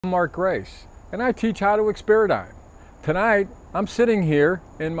I'm Mark Grace, and I teach how to Experidigm. Tonight, I'm sitting here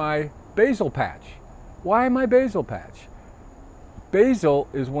in my basil patch. Why my basil patch? Basil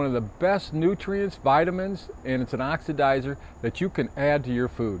is one of the best nutrients, vitamins, and it's an oxidizer that you can add to your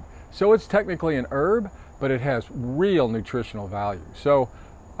food. So it's technically an herb, but it has real nutritional value. So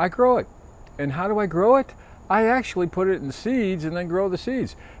I grow it. And how do I grow it? I actually put it in seeds and then grow the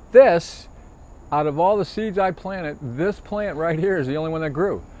seeds. This, out of all the seeds I planted, this plant right here is the only one that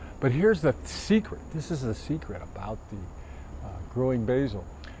grew. But here's the secret. This is the secret about the growing basil.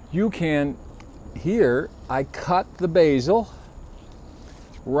 You can, here, I cut the basil.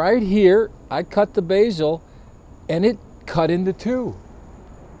 Right here, I cut the basil, and it cut into two.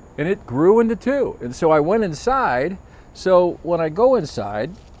 And it grew into two. And so I went inside. So when I go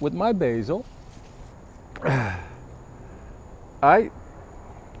inside with my basil, I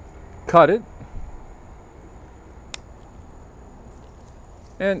cut it.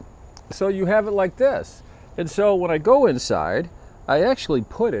 And so you have it like this. And so when I go inside, I actually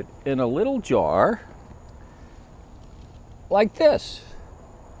put it in a little jar like this.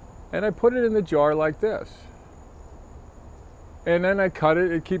 And I put it in the jar like this. And then I cut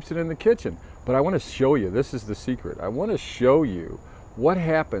it, it keeps it in the kitchen. But I want to show you, this is the secret. I want to show you what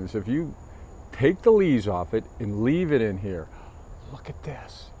happens if you take the leaves off it and leave it in here. Look at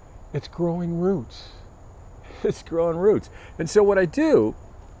this. It's growing roots. It's growing roots. And so what I do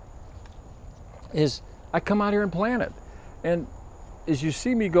is I come out here and plant it. And as you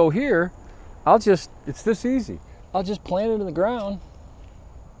see me go here, it's this easy. I'll just plant it in the ground.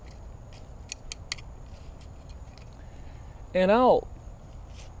 And I'll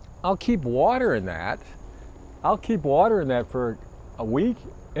keep watering that. I'll keep watering that for a week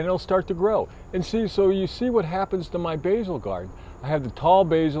and it'll start to grow. And see, so you see what happens to my basil garden. I have the tall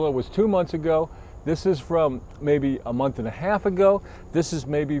basil, it was 2 months ago. This is from maybe a month and a half ago. This is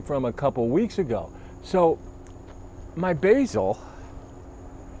maybe from a couple weeks ago. So my basil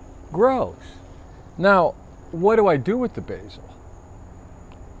grows. Now, what do I do with the basil?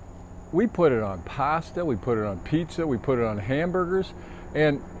 We put it on pasta, we put it on pizza, we put it on hamburgers.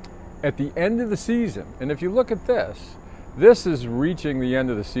 And at the end of the season, and if you look at this, this is reaching the end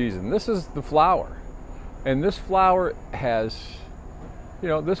of the season. This is the flower. And this flower has, you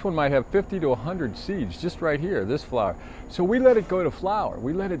know, this one might have 50 to 100 seeds just right here, this flower. So we let it go to flower,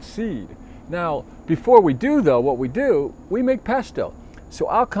 we let it seed. Now, before we do though, what we do, we make pesto. So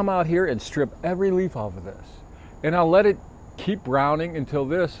I'll come out here and strip every leaf off of this. And I'll let it keep browning until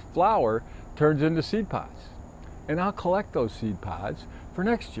this flower turns into seed pods. And I'll collect those seed pods for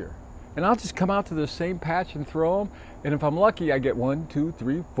next year. And I'll just come out to the same patch and throw them. And if I'm lucky, I get 1, 2,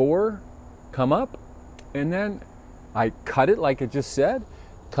 3, 4 come up. And then I cut it like I just said,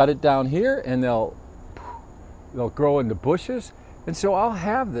 cut it down here, and they'll grow into bushes. And so I'll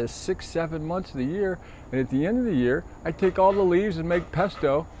have this 6, 7 months of the year. And at the end of the year, I take all the leaves and make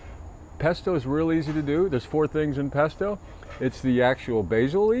pesto. Pesto is real easy to do. There's 4 things in pesto. It's the actual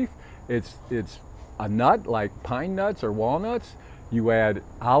basil leaf. It's a nut like pine nuts or walnuts. You add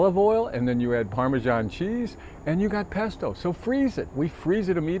olive oil and then you add Parmesan cheese and you got pesto. So freeze it. We freeze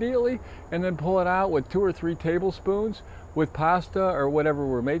it immediately and then pull it out with 2 or 3 tablespoons with pasta or whatever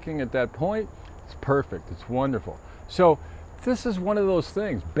we're making at that point. It's perfect. It's wonderful. So this is one of those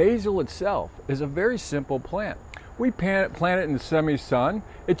things. Basil itself is a very simple plant. We plant it in the semi-sun.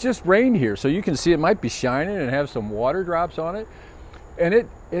 It just rained here, so you can see it might be shining and have some water drops on it. And it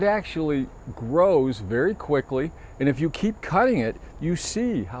actually grows very quickly. And if you keep cutting it, you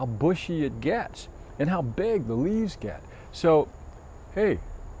see how bushy it gets and how big the leaves get. So, hey,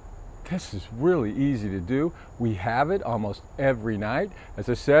 this is really easy to do. We have it almost every night. As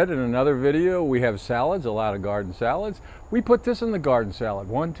I said in another video, we have salads, a lot of garden salads. We put this in the garden salad,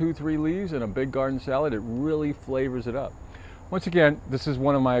 1, 2, 3 leaves in a big garden salad. It really flavors it up. Once again, this is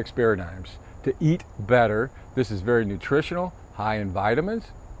one of my Experidigms. To eat better, this is very nutritional, high in vitamins,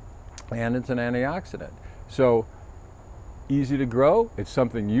 and it's an antioxidant. So easy to grow. It's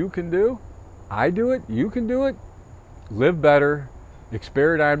something you can do. I do it, you can do it. Live better.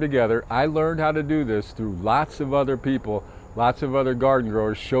 Experidigm together. I learned how to do this through lots of other people, lots of other garden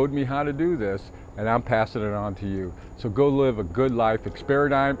growers showed me how to do this, and I'm passing it on to you. So go live a good life,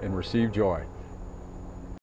 Experidigm, and receive joy.